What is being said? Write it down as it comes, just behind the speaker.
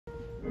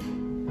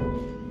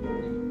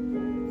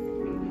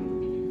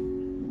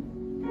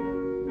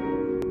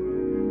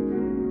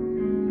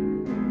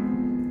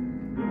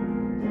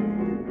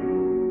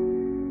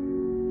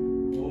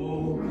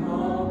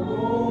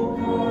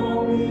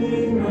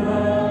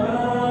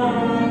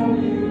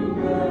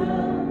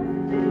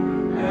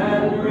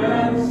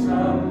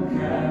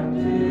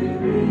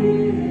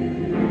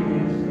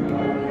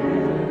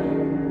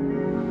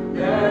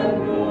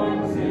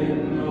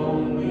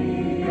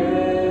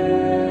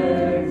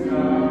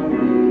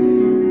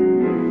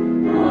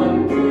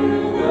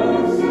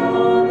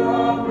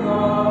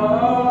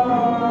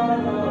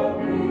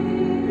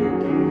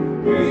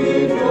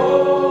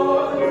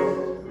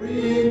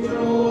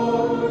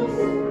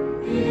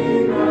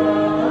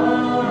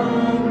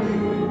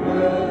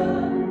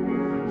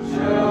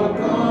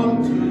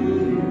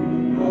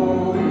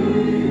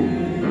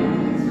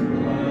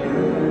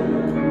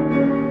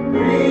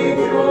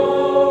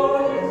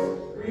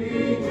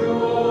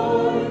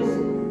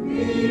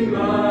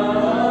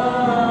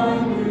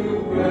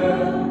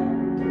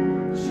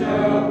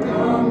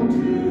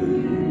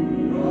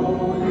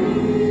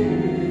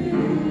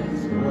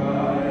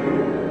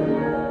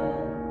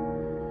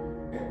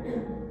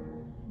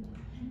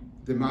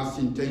last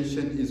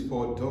intention is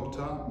for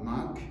Dr.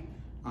 Mark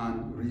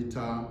and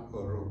Rita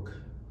O'Rourke.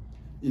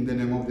 In the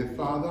name of the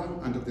Father,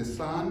 and of the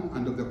Son,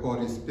 and of the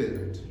Holy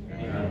Spirit.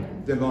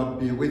 Amen. The Lord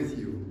be with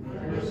you.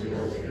 And with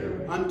your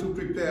spirit. And to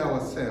prepare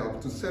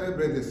ourselves to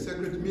celebrate the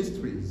sacred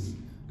mysteries,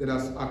 let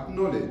us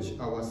acknowledge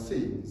our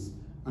sins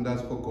and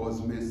ask for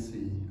God's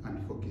mercy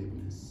and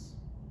forgiveness.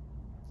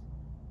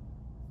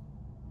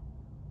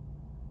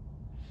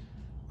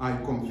 I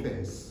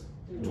confess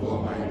to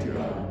Almighty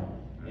God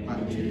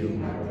and to you,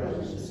 my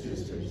brothers and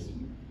sisters,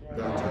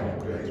 that I have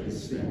greatly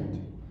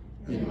sinned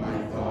in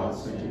my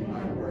thoughts and in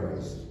my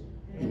words,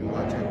 in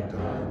what I've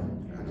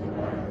done and in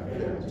what I've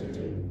failed to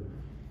do,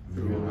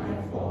 through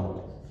my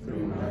fault,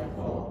 through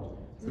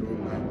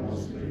my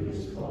most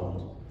grievous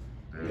fault.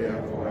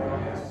 Therefore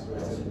I ask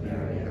Blessed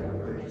Mary, ever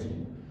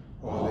Virgin,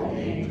 all the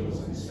angels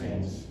and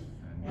saints,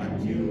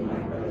 and you, my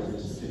brothers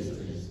and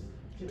sisters,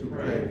 to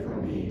pray for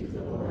me to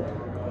the Lord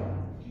our God.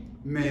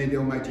 May the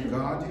Almighty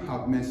God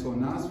have mercy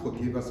on us,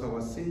 forgive us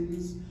our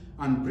sins,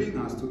 and bring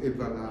us to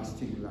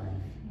everlasting life.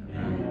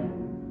 Amen.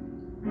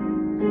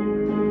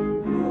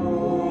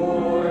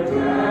 Lord,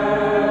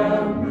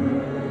 have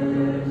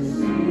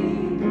mercy.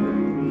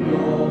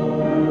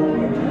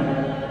 Lord,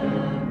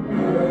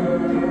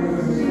 have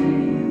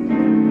mercy.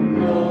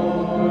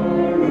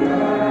 Lord,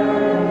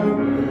 have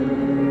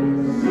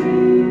mercy.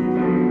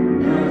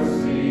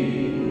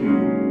 Mercy,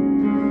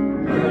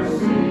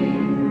 mercy.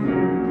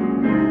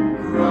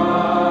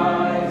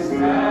 Christ,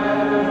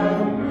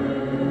 have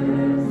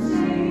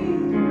mercy.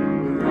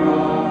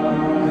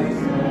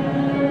 Christ,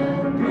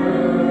 have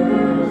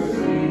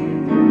mercy.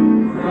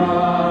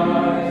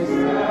 Christ,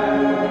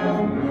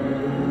 have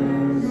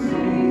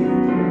mercy.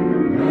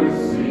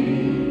 Mercy,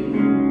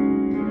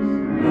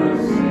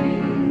 mercy.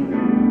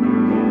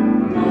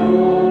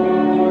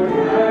 Lord,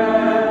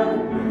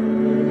 have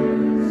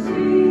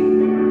mercy.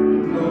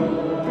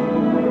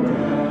 Lord,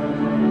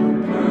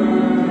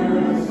 have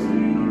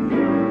mercy.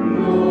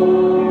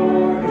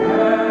 Lord,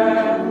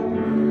 have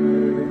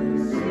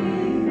mercy.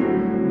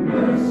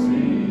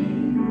 Mercy,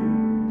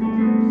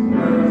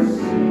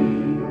 mercy.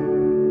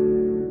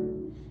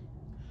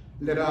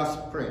 Let us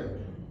pray.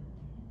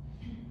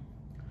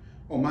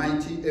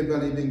 Almighty,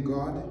 ever-living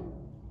God,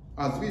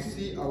 as we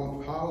see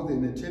how the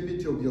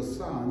nativity of your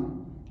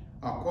Son,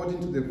 according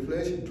to the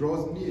flesh,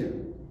 draws near,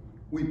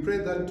 we pray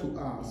that to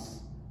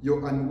us,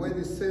 your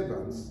unworthy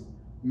servants,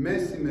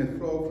 mercy may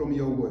flow from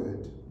your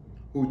word,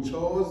 who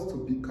chose to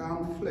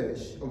become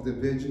flesh of the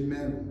Virgin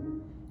Mary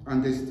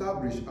and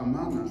establish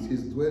among us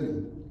his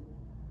dwelling.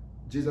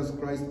 Jesus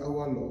Christ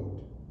our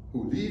Lord,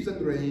 who lives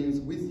and reigns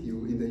with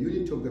you in the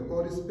unity of the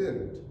Holy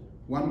Spirit,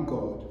 one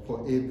God,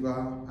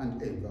 forever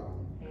and ever.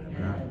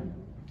 Amen.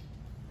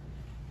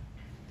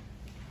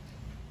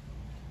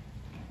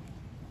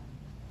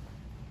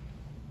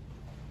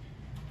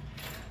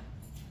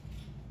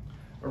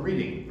 A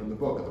reading from the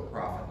book of the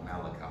prophet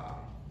Malachi.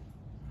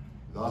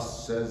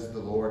 Thus says the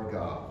Lord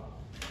God,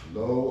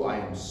 Lo, I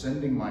am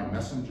sending my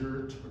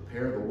messenger to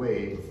prepare the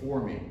way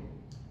before me.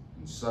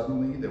 And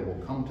suddenly there will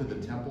come to the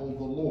temple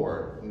the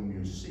Lord whom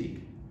you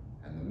seek,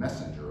 and the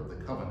messenger of the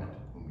covenant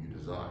whom you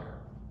desire.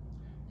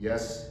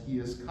 Yes, he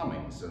is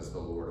coming, says the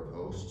Lord of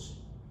hosts.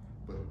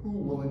 But who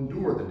will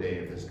endure the day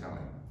of his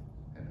coming?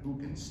 And who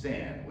can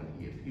stand when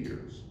he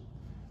appears?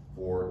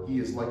 For he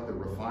is like the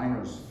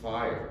refiner's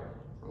fire,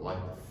 or like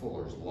the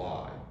fuller's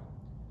lye.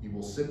 He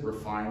will sit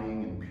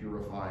refining and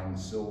purifying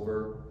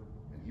silver,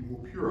 and he will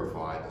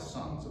purify the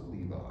sons of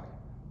Levi,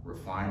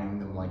 refining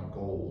them like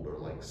gold or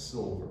like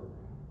silver,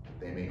 that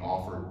they may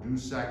offer due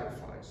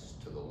sacrifice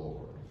to the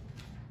Lord.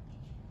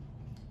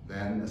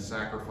 Then the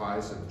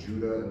sacrifice of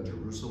Judah and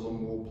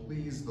Jerusalem will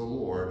please the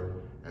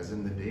Lord, as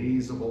in the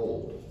days of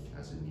old,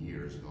 as in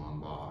years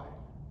gone by.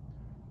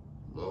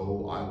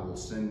 Lo, I will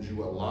send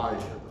you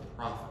Elijah the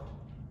prophet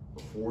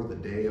before the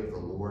day of the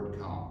Lord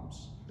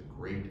comes, the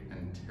great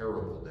and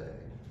terrible day,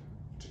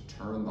 to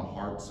turn the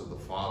hearts of the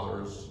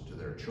fathers to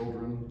their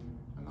children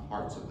and the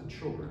hearts of the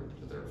children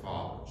to their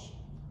fathers,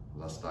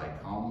 lest I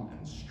come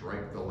and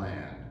strike the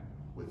land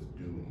with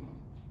doom.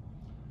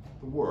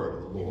 The word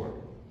of the Lord.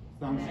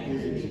 Thanks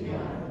be to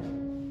God.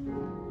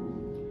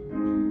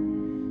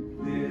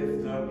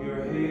 Lift up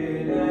your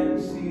head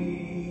and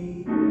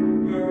see,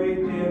 your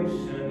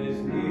redemption is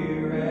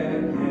near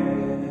at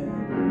hand.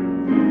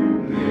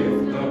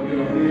 Lift up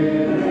your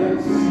head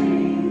and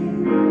see,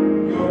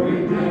 your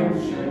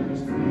redemption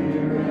is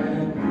near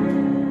at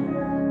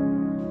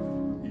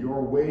hand.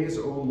 Your ways,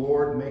 O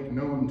Lord, make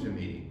known to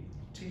me.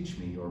 Teach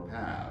me your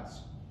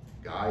paths.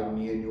 Guide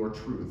me in your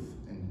truth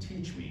and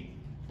teach me,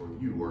 for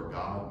you are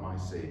God, my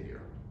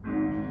Savior.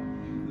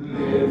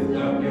 Lift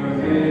up your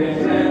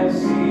heads and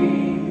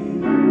see,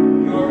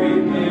 your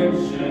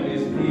redemption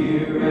is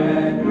near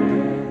at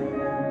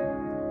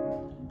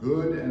hand.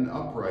 Good and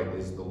upright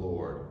is the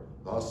Lord,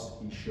 thus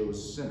he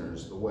shows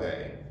sinners the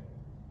way.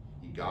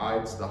 He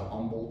guides the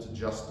humble to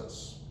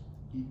justice.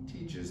 He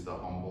teaches the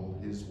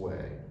humble his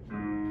way.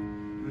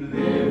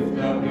 Lift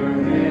up your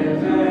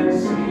heads and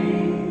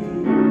see,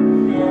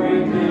 your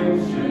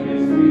redemption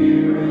is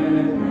near at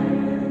hand.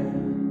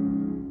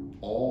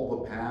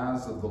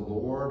 paths of the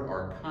Lord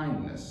are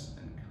kindness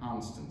and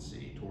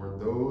constancy toward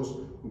those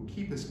who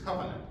keep his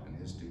covenant and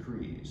his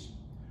decrees.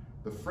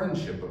 The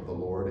friendship of the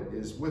Lord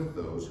is with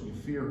those who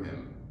fear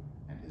him,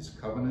 and his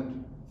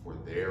covenant for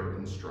their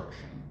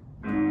instruction.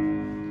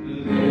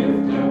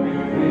 Lift up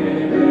your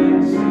head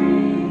and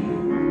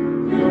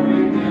see, your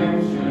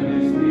redemption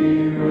is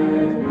near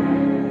at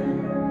hand.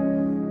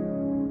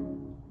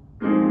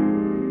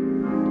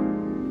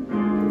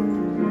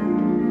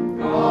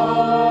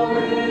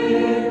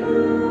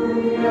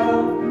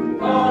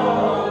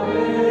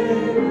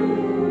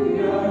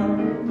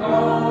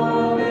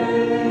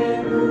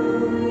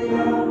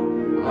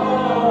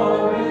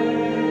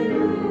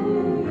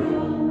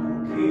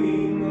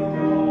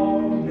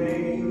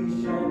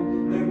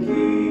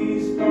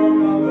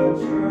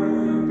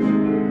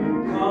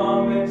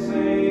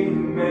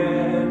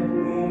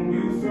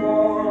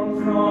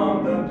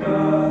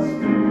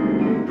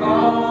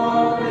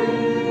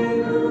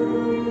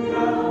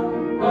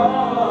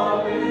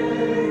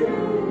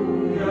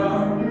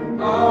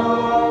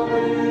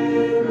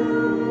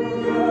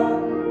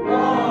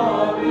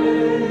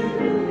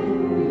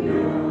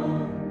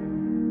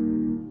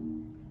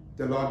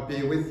 The Lord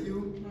be with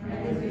you.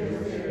 And with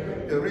your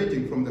spirit. A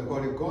reading from the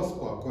Holy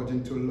Gospel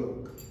according to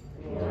Luke.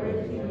 Glory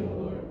to you,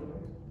 Lord.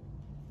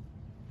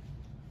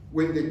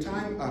 When the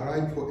time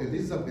arrived for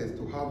Elizabeth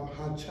to have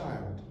her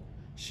child,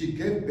 she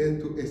gave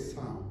birth to a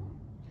son.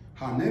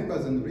 Her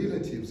neighbors and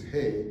relatives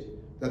heard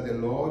that the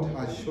Lord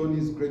had shown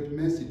his great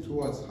mercy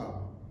towards her,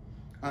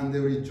 and they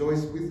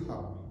rejoiced with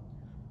her.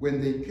 When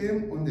they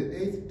came on the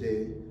 8th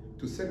day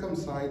to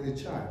circumcise the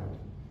child,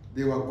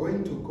 they were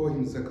going to call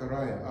him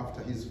Zechariah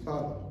after his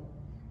father.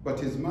 But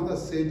his mother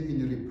said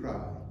in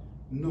reply,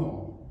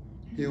 "No,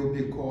 he will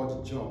be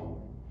called John."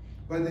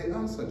 But they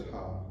answered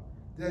her,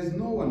 "There is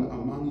no one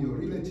among your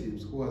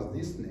relatives who has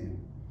this name."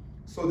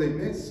 So they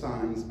made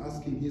signs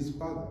asking his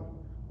father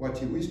what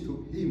he wished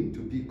him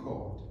to be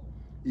called.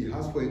 He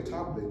asked for a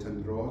tablet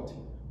and wrote,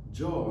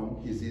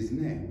 "John is his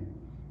name."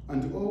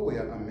 And all were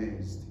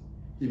amazed.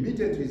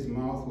 Immediately his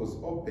mouth was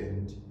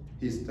opened,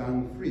 his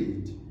tongue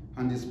freed,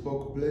 and he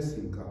spoke,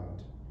 blessing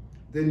God.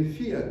 Then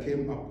fear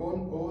came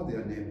upon all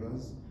their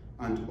neighbors,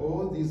 and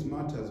all these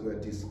matters were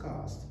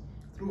discussed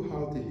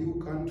throughout the hill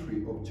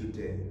country of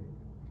Judea.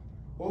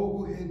 All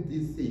who heard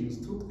these things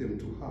took them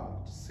to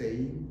heart,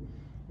 saying,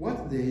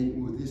 "What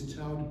then will this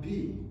child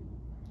be?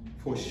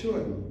 For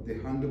surely the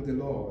hand of the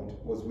Lord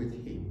was with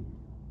him."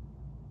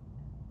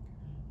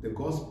 The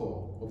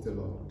Gospel of the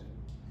Lord.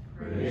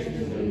 Praise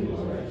to you,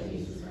 Lord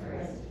Jesus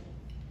Christ.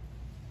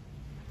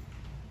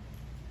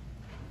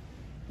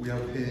 We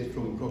have heard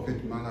from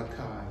Prophet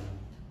Malachi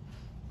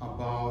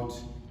about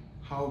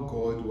how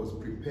God was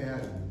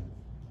preparing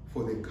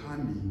for the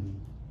coming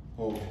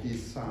of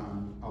his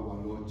Son, our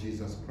Lord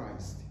Jesus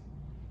Christ.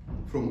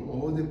 From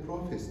all the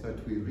prophets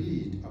that we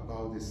read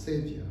about the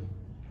Savior,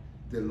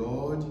 the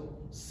Lord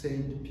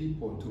sent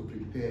people to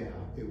prepare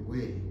a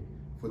way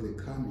for the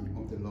coming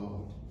of the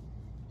Lord.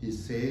 He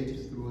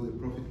said through the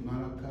prophet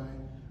Malachi,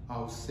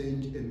 "I'll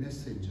send a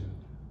messenger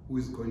who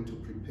is going to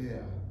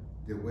prepare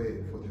the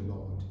way for the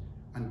Lord."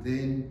 And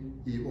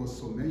then he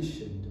also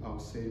mentioned, "I'll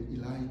send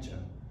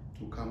Elijah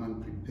to come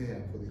and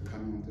prepare for the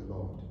coming of the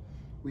Lord."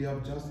 We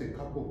have just a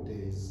couple of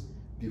days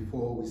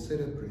before we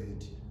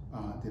celebrate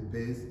the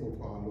birth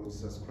of our Lord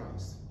Jesus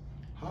Christ.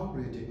 How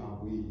ready are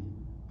we?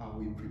 Are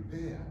we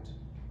prepared?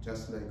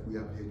 Just like we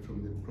have heard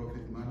from the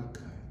prophet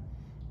Malachi.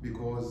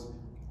 Because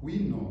we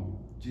know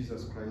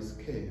Jesus Christ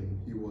came,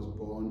 he was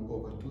born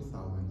over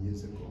 2,000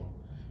 years ago.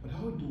 But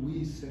how do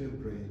we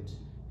celebrate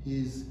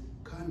his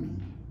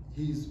coming,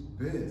 his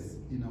birth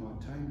in our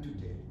time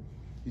today?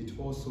 It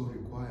also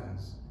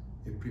requires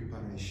a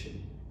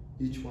preparation.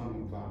 Each one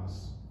of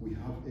us, we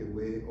have a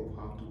way of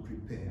how to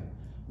prepare.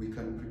 We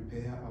can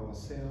prepare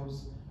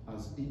ourselves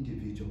as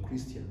individual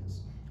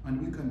Christians, and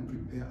we can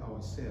prepare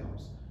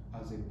ourselves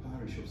as a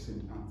parish of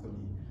St.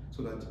 Anthony,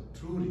 so that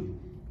truly,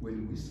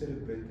 when we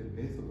celebrate the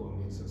birth of our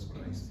Lord Jesus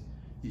Christ,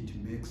 it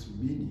makes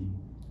meaning,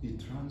 it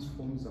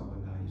transforms our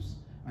lives,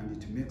 and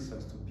it makes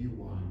us to be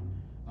one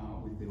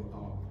with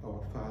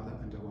our Father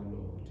and our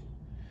Lord.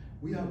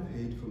 We have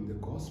heard from the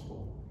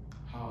Gospel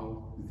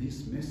how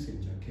this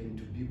messenger came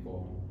to be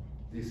born.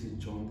 This is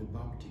John the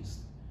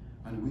Baptist.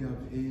 And we have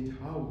heard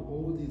how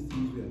all these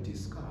things were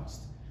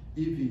discussed.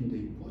 Even the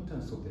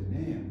importance of the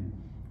name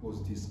was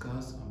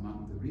discussed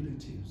among the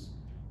relatives.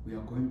 We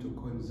are going to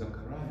call him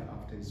Zechariah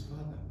after his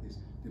father.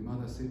 The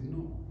mother said,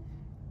 "No,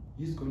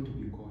 he's going to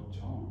be called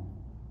John."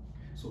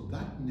 So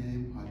that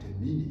name had a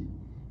meaning.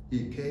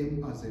 He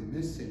came as a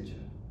messenger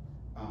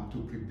to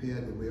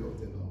prepare the way of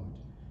the Lord.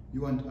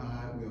 You and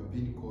I, we have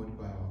been called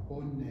by our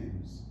own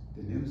names,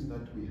 the names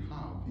that we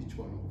have, each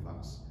one of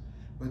us.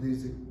 But there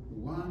is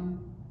one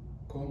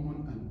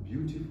common and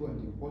beautiful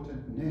and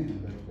important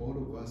name that all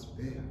of us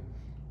bear.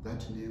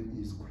 That name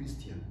is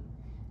Christian.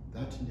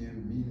 That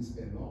name means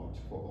a lot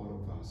for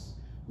all of us.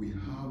 We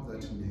have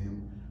that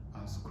name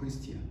as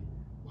Christian.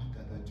 What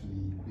does that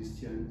mean?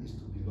 Christian is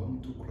to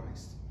belong to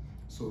Christ.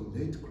 So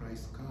let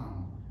Christ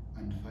come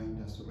and find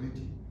us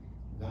ready.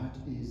 That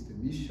is the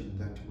mission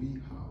that we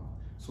have.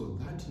 So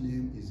that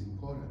name is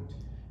important.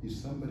 If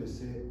somebody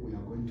say we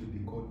are going to be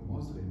called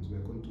Muslims, we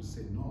are going to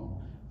say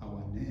no,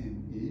 our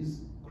name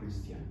is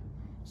Christian.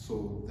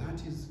 So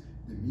that is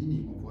the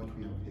meaning of what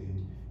we have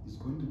heard. It's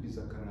going to be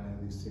Zachariah.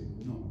 They said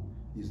no,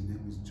 his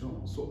name is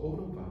John. So all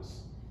of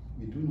us,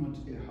 we do not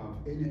have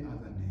any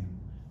other name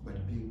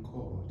but being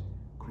called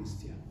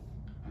Christian.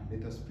 And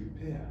let us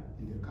prepare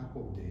in a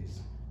couple of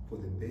days for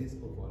the birth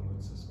of our Lord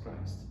Jesus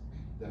Christ,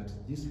 that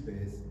this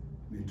birth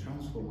may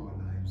transform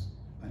our lives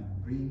and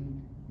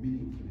bring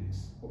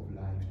meaningfulness of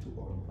life to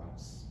all of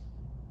us.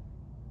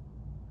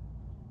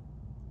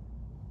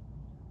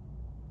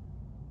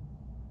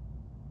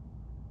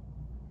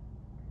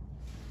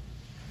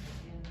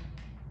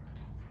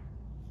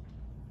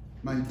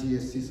 My dear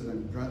sisters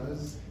and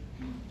brothers,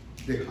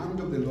 the hand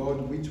of the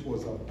Lord which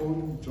was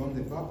upon John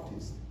the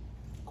Baptist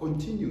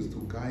continues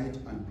to guide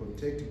and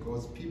protect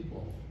God's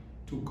people.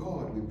 To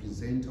God we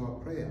present our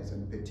prayers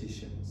and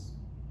petitions,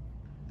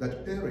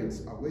 that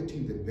parents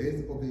awaiting the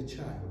birth of a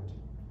child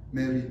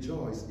may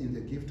rejoice in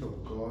the gift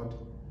of God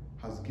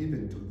has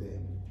given to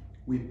them.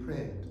 We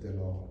pray to the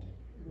Lord.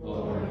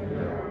 Lord,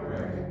 hear our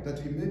prayer.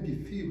 That we may be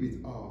filled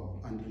with awe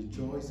and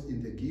rejoice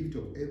in the gift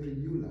of every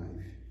new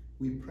life.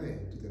 We pray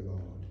to the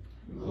Lord.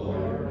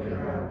 Lord, hear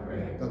our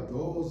prayer. That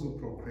those who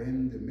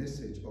proclaim the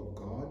message of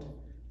God,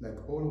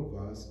 like all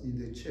of us in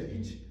the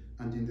church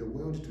and in the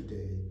world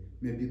today,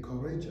 may be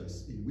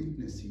courageous in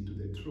witnessing to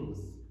the truth.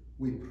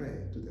 We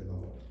pray to the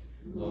Lord.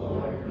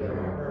 Lord, hear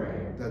our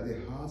prayer. That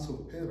the hearts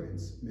of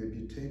parents may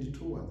be turned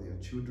toward their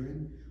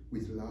children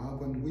with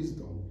love and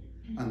wisdom,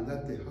 and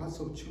that the hearts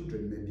of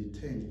children may be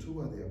turned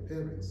toward their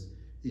parents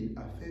in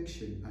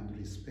affection and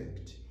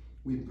respect.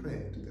 We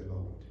pray to the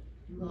Lord.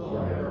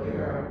 Lord,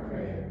 hear our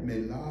prayer. May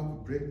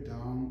love break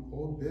down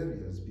all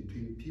barriers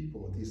between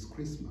people this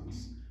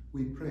Christmas.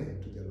 We pray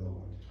to the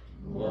Lord.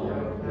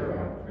 Lord, hear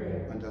our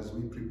prayer. And as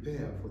we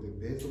prepare for the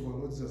birth of our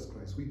Lord Jesus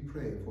Christ, we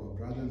pray for our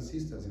brothers and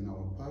sisters in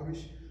our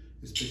parish,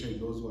 especially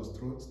those who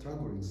are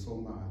struggling so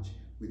much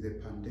with the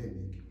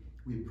pandemic.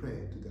 We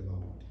pray to the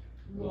Lord.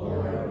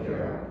 Lord,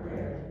 hear our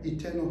prayer.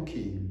 Eternal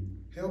King,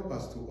 help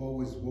us to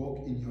always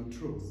walk in your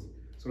truth,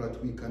 so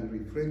that we can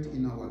reflect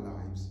in our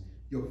lives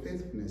your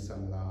faithfulness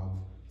and love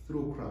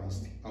through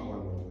Christ our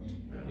Lord.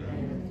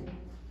 Amen.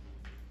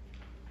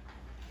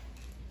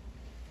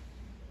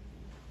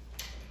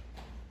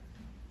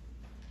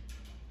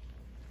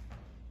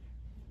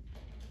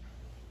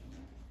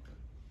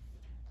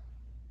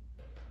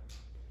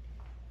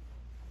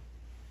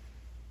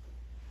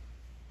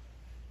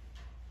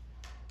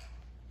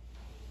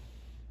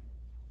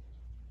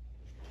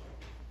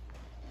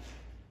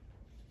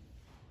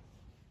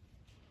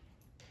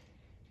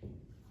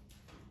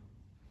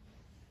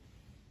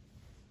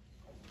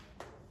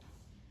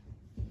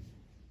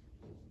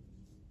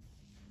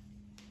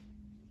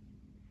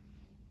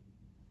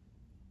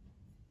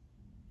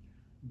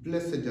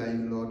 Blessed are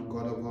you, Lord,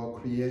 God of our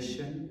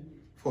creation,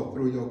 for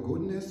through your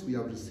goodness we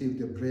have received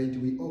the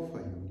bread we offer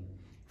you,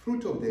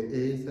 fruit of the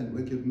earth and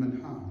work of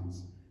human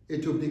hands.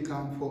 It will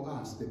become for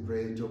us the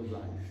bread of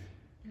life.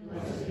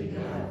 Blessed be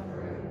God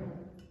forever.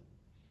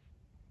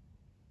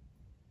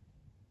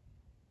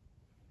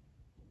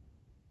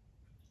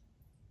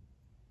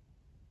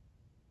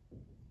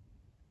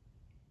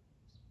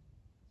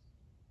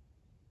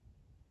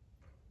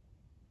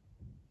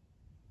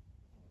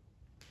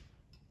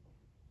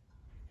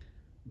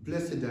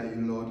 Blessed are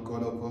you, Lord,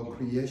 God of our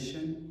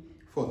creation,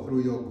 for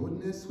through your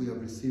goodness we have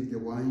received the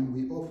wine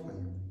we offer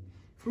you,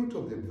 fruit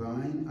of the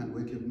vine and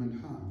work of human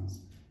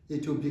hands.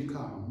 It will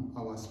become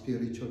our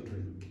spiritual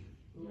drink.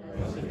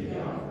 Blessed be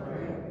God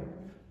forever.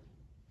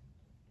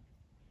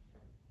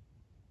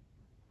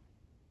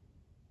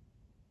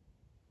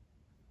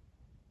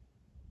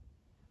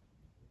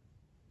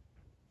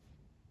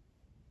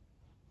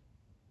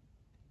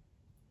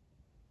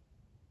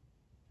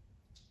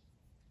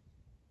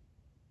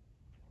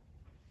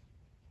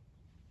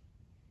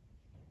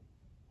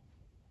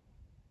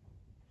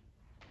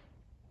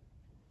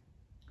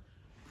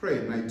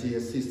 Pray, my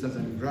dear sisters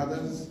and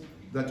brothers,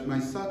 that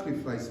my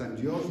sacrifice and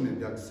yours may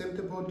be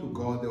acceptable to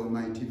God the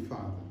Almighty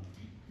Father.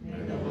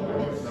 May the Lord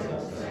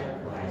accept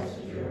sacrifice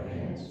at your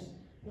hands,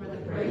 for the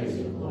praise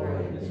and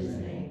glory of his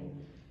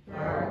name, for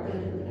our good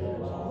and the good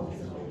of all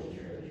his holy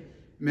church.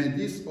 May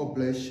this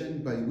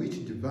oblation, by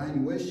which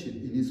divine worship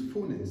in its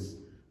fullness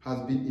has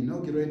been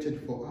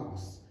inaugurated for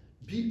us,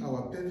 be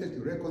our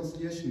perfect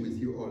reconciliation with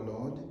you, O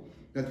Lord,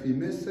 that we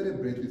may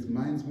celebrate with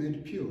minds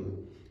made pure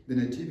the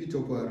nativity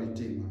of our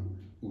Redeemer,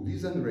 who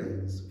lives and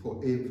reigns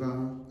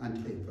forever and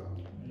ever.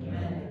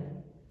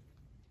 Amen.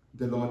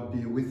 The Lord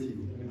be with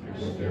you. And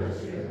with your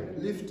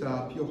spirit. Lift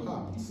up your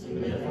hearts. We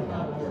lift them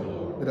up, O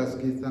Lord. Let us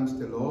give thanks to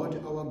the Lord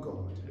our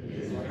God. It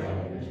is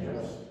right and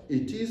just.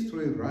 It is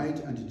truly right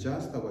and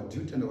just, our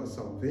duty and our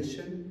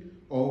salvation,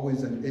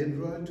 always and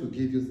ever, to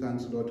give you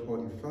thanks, Lord,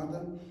 Holy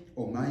Father,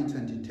 Almighty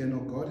and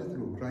eternal God,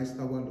 through Christ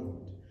our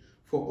Lord.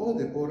 For all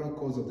the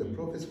oracles of the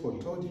prophets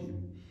foretold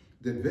him,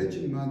 the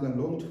Virgin Mother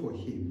longed for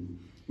him,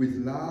 with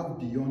love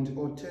beyond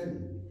all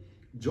telling.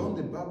 John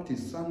the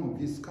Baptist sang of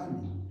his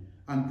coming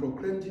and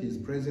proclaimed his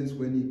presence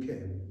when he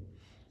came.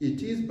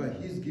 It is by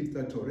his gift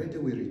that already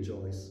we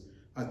rejoice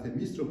at the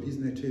midst of his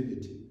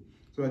nativity,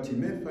 so that he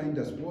may find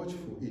us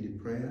watchful in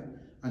prayer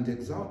and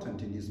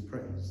exultant in his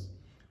praise.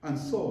 And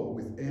so,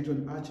 with angels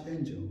and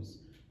archangels,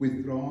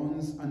 with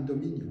thrones and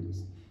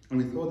dominions, and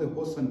with all the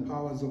hosts and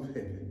powers of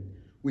heaven,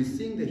 we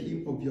sing the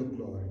hymn of your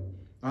glory,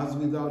 as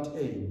without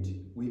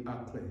end we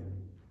acclaim.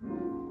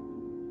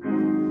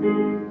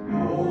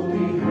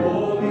 Holy,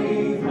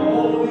 holy,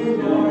 holy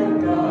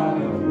Lord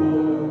God of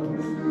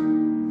hosts,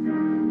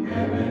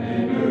 heaven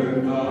and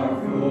earth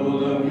are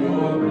full of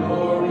your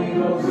glory.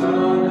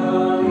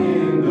 Hosanna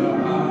in the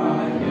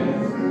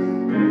highest.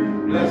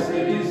 Blessed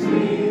is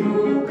he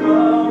who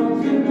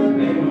comes in the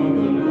name of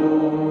the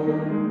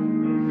Lord.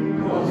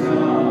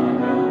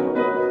 Hosanna,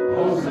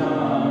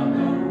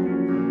 Hosanna,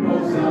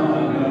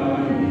 Hosanna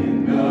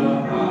in the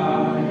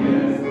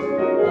highest.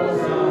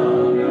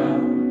 Hosanna,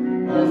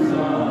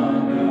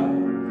 Hosanna,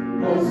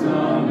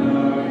 Hosanna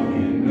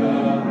in the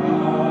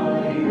highest.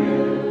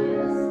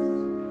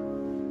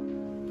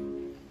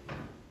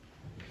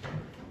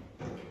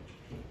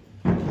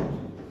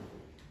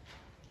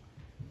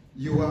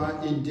 You are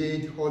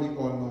indeed holy,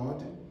 O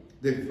Lord,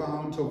 the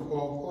fount of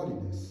all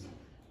holiness.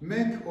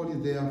 Make holy,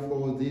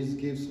 therefore, these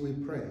gifts, we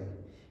pray,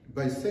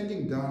 by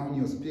sending down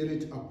your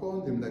Spirit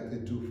upon them like the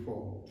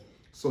dewfall,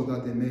 so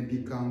that they may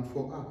become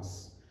for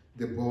us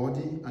the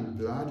body and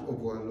blood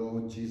of our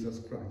Lord Jesus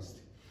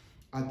Christ.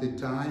 At the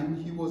time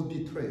he was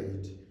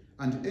betrayed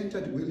and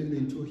entered willingly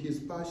into his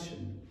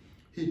passion,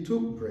 he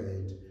took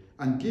bread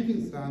and,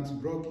 giving thanks,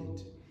 broke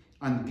it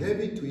and gave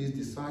it to his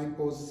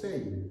disciples,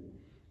 saying,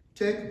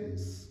 "Take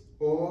this,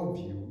 all of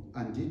you,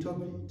 and eat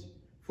of it,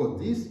 for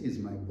this is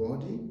my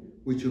body,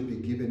 which will be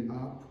given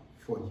up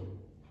for you."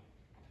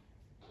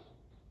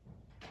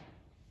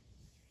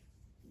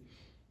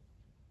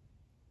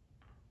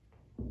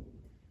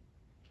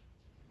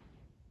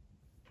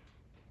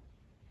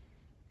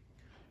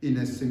 In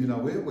a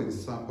similar way, when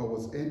supper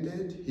was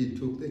ended, he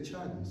took the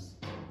chalice,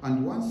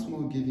 and once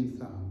more giving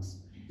thanks,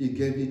 he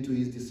gave it to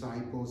his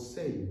disciples,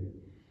 saying,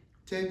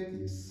 "Take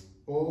this,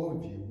 all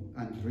of you,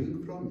 and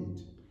drink from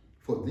it,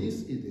 for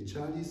this is the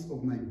chalice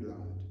of my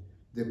blood,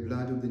 the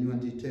blood of the new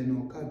and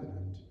eternal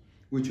covenant,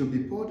 which will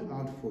be poured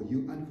out for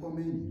you and for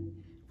many,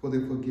 for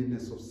the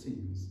forgiveness of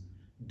sins.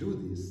 Do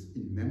this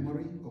in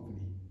memory of me."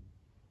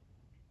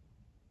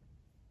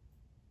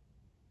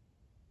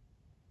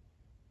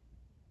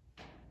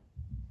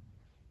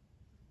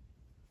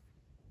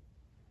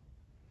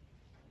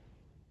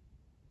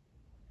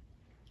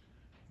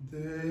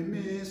 The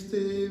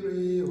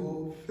mystery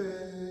of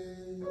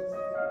faith.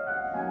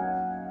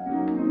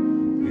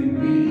 When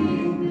we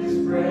eat this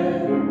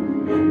bread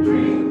and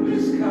drink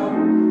this cup,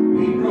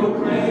 we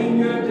proclaim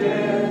your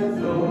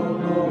death, O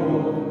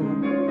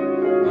Lord,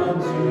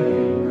 until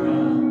you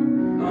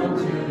come,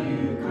 until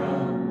you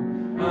come,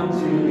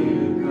 until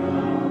you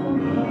come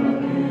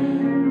again.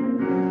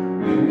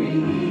 When we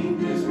eat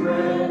this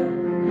bread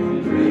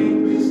and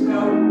drink this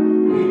cup,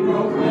 we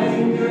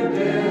proclaim your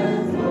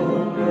death, O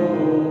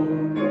Lord,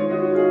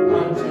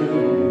 until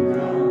you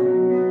come,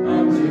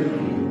 until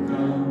you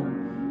come,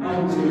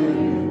 until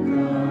you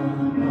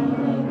come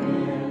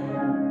again.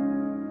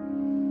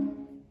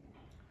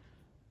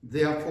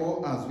 Therefore,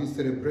 as we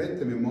celebrate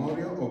the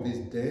memorial of his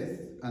death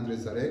and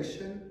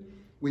resurrection,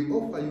 we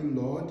offer you,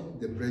 Lord,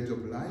 the bread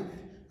of life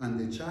and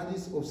the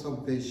chalice of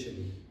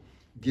salvation,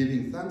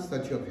 giving thanks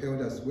that you have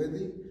held us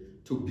worthy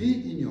to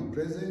be in your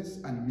presence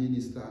and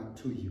minister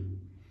to you.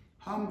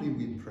 Humbly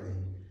we pray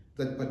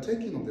that,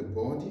 partaking of the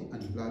body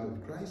and blood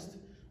of Christ,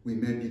 we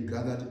may be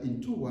gathered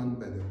into one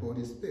by the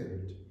Holy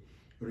Spirit.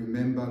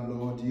 Remember,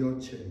 Lord, your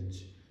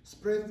church,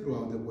 spread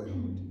throughout the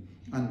world,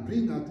 and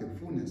bring out the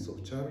fullness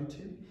of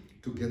charity,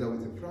 together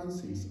with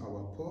Francis,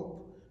 our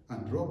Pope,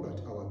 and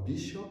Robert, our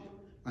Bishop,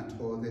 and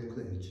all the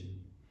clergy.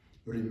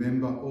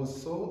 Remember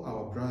also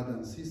our brothers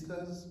and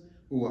sisters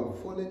who have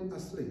fallen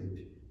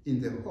asleep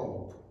in the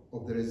hope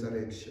of the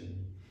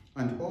resurrection,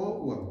 and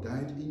all who have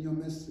died in your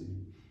mercy.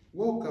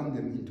 Welcome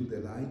them into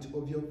the light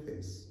of your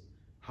face.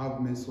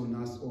 Have mercy on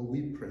us, all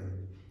we pray,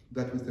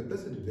 that with the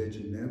Blessed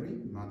Virgin Mary,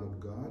 Mother of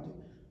God,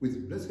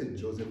 with Blessed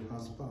Joseph, her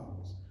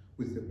spouse,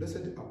 with the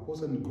blessed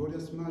apostles and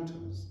glorious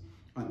martyrs,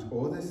 and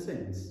all the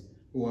saints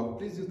who have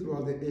pleased you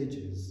throughout the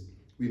ages,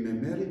 we may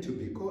merit to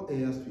be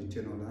co-heirs to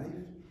eternal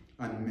life,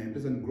 and may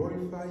praise and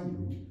glorify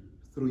you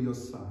through your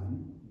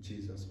Son,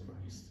 Jesus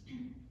Christ.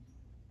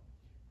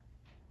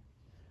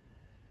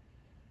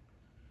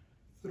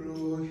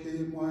 Through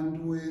him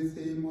and with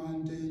him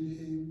and in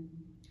him,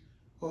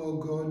 O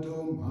God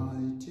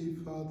Almighty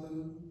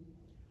Father,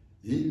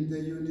 in the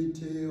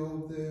unity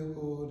of the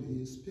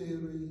Holy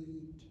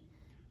Spirit,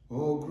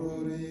 all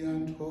glory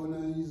and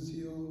honor is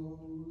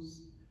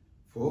yours,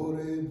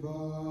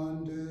 forever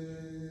and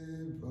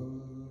ever.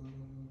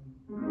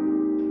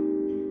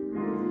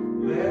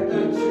 Let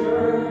the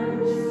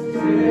church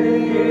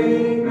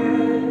say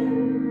amen.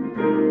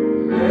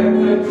 Let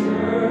the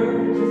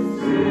church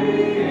say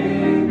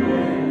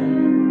amen.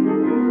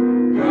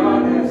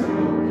 God has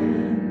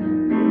spoken.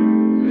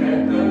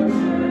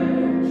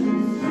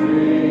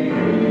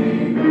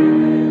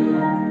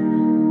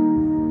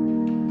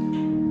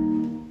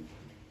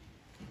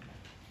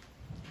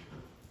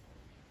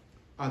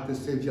 the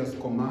Savior's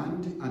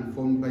command and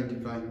formed by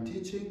divine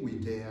teaching, we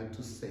dare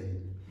to say,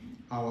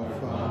 Our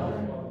Father,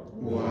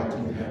 who art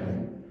in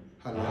heaven,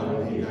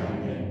 hallowed be thy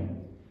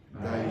name.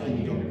 Thy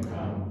kingdom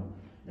come,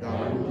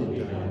 thy will be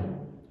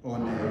done,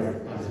 on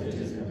earth as it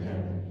is in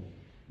heaven.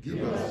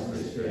 Give us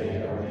this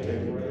day our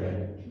daily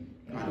bread,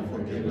 and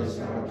forgive us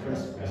our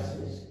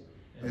trespasses,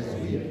 as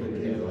we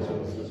forgive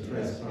those who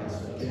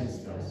trespass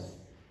against us.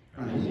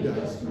 And lead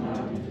us not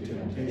into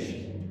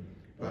temptation,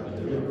 but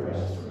deliver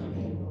us from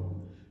evil.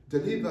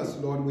 Deliver us,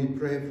 Lord, we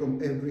pray,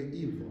 from every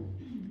evil.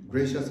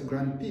 Gracious,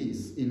 grant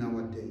peace in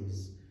our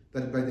days,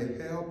 that by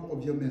the help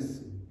of your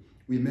mercy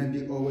we may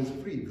be always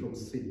free from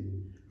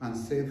sin and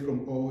safe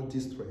from all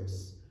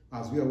distress,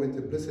 as we await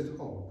the blessed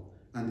hope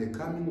and the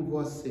coming of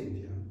our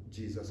Savior,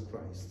 Jesus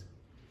Christ.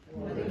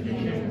 For the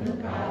kingdom,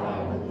 the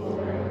power, and the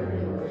glory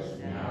are yours,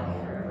 now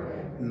and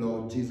forever.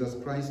 Lord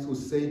Jesus Christ, who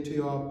said to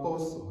your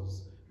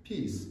apostles,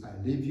 Peace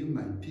I leave you,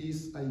 my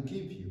peace I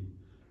give you.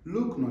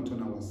 Look not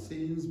on our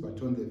sins,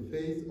 but on the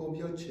faith of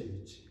your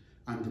church,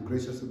 and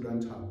graciously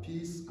grant her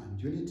peace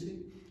and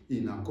unity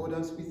in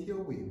accordance with your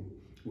will,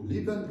 who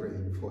live and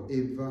reign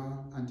forever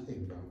and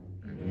ever.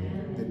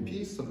 Amen. The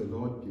peace of the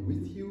Lord be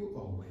with you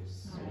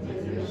always. And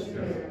with your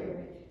spirit.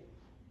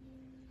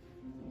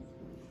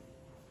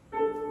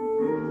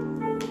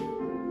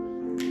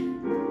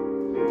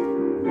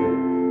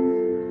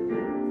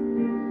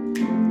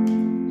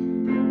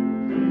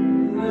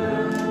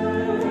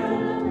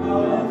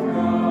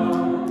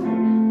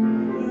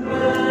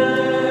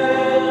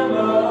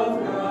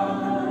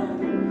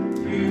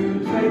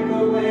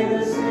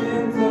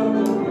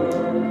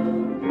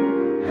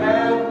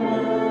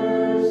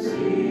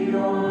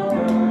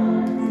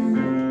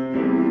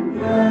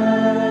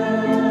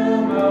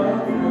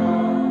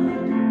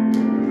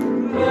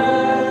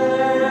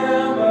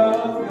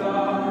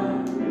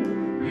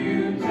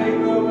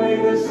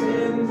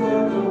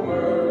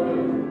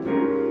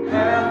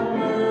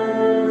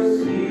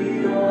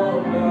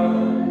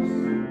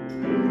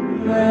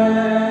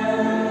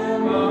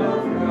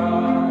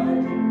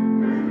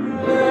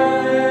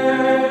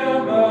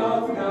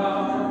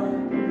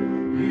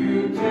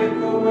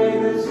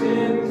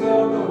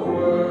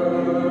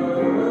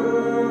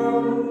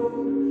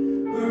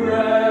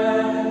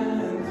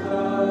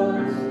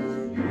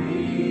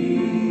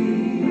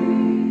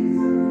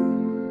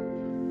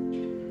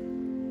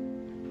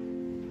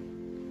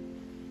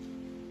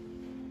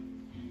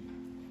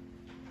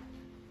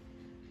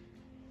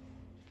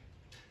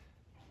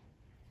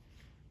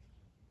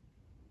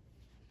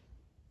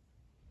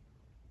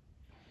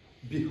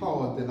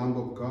 Behold the Lamb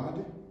of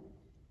God.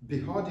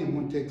 Behold him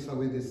who takes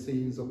away the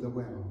sins of the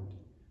world.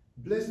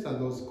 Blessed are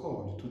those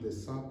called to the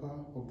supper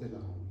of the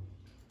Lamb.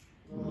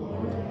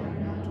 Lord, I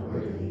am not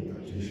worthy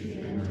that you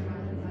should enter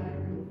under my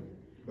roof,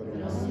 but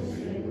only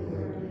say the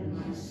word, and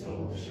my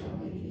soul shall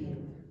be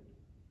healed.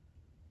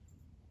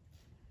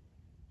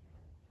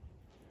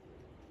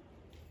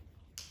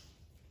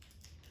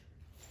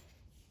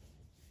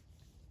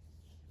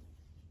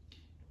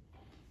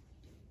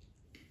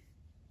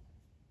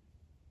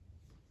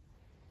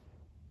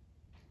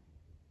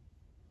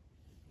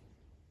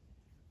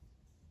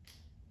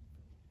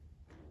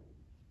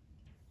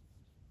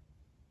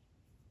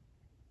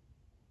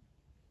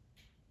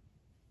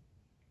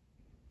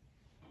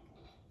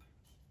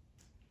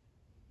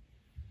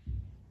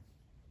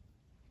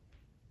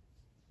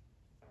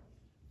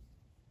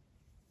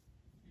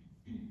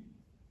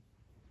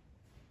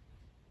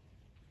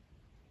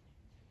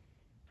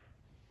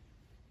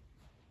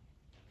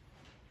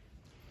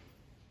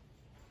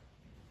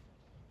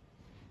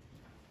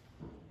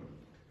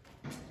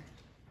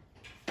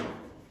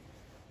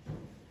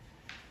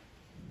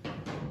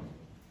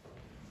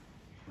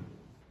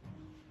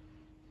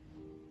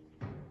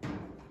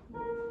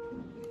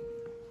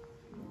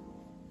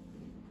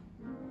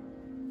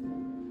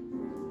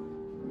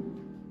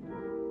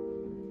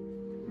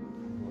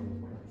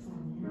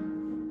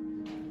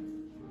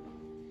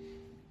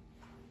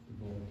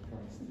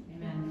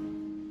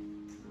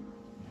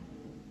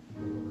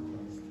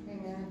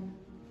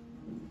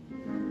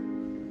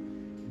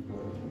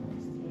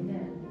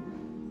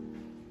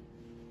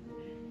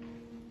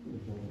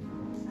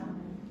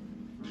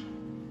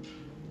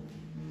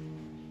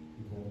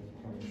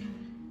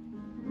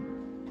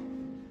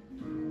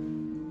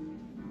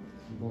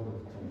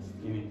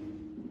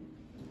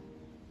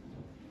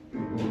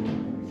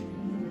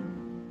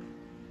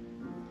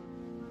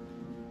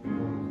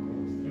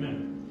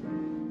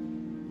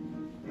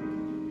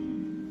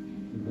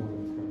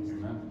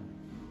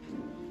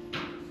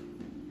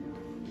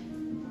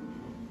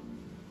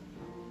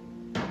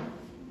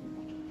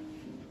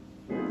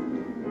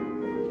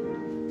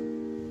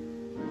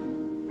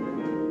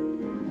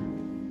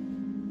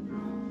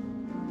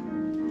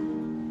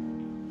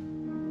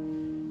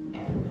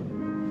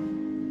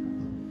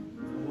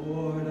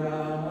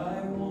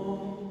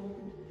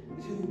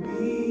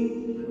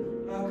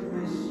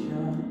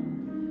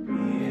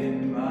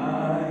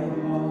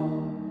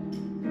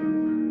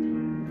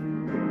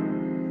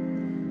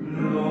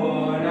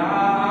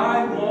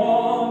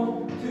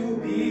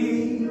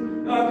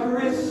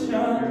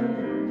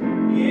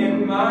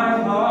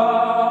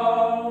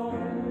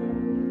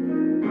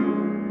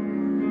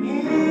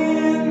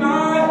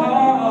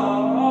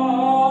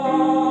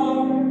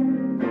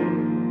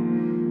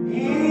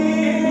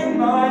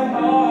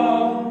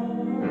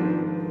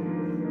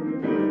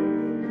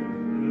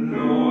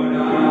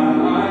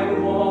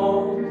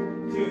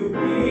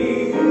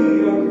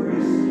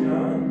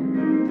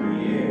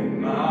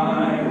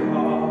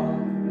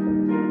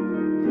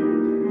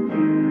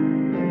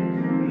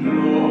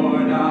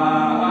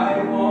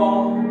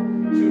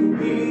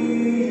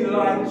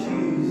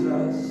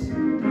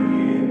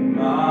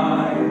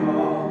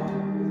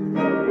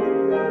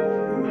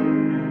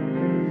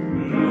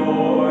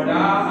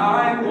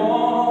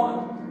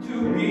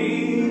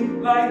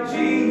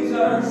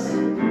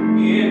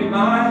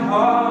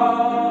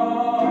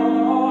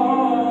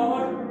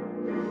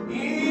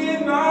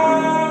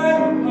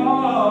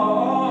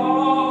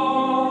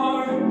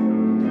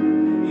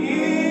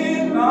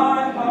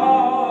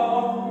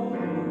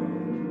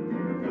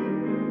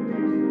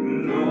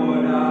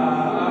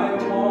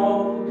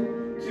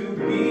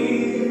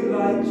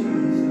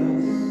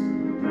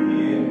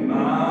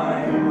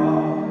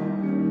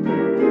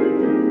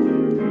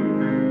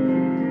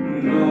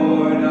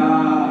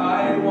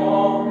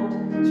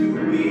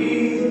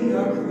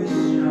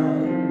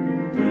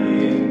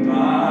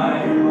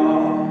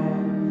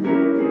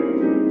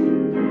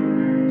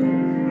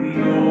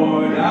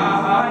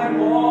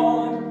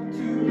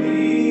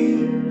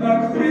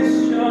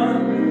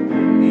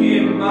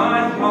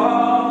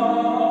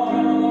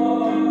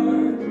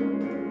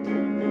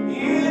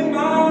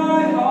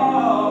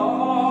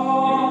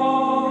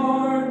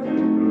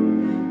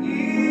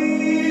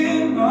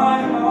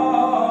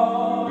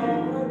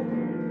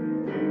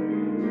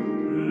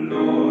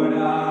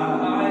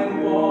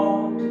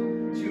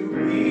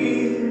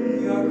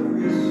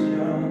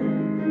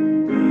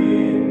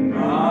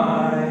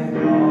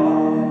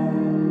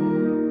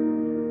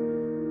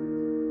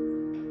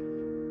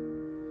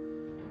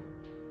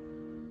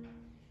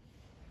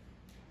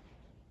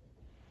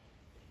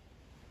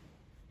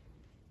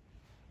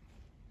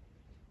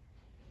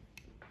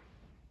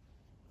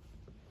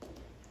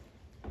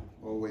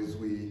 Always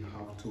we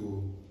have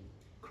to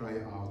cry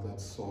out that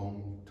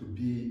song, to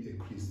be a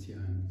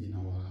Christian in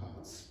our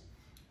hearts.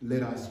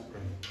 Let us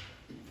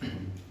pray.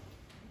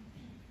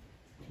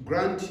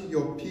 Grant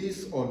your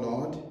peace, O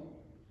Lord,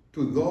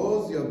 to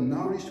those you have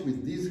nourished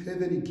with these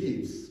heavenly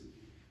gifts,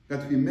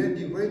 that we may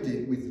be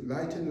ready with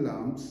lighted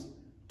lamps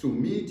to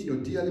meet your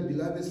dearly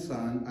beloved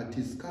Son at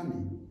his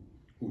coming,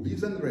 who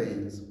lives and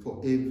reigns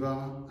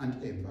forever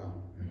and ever.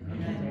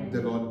 Amen.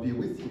 The Lord be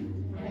with you.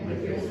 And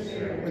with your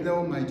spirit. May the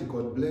Almighty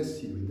God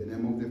bless you in the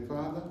name of the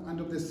Father, and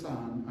of the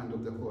Son, and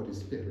of the Holy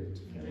Spirit.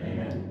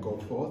 Amen. Go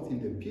forth in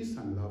the peace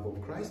and love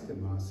of Christ. The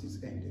Mass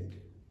is ended.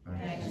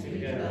 Thanks be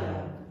to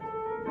God.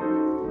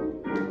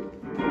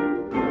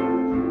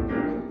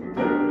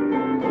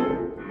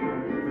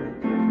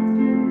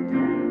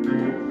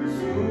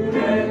 Soon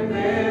and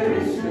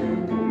very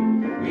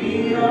soon,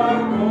 we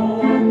are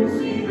going to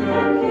see the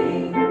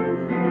King.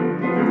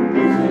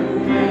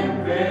 Soon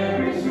and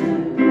very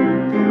soon,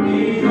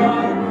 we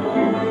are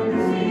going to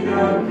see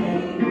the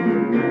King.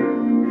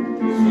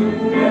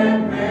 Soon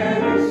and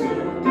very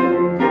soon,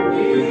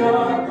 we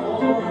are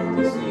going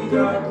to see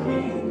the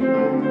King.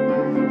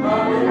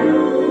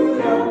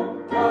 Hallelujah,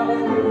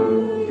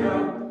 hallelujah,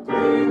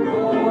 we're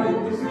going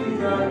to see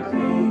the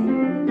King.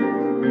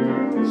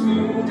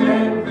 Soon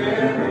and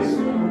very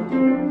soon,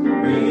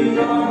 we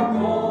are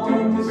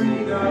going to see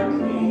the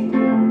King.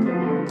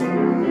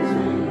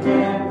 Soon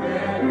and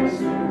very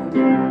soon,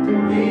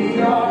 we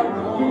are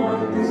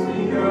going to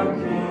see the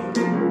King.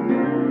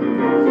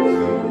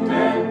 Soon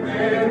and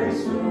very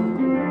soon,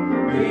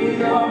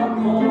 we are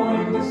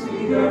going to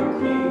see the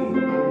King.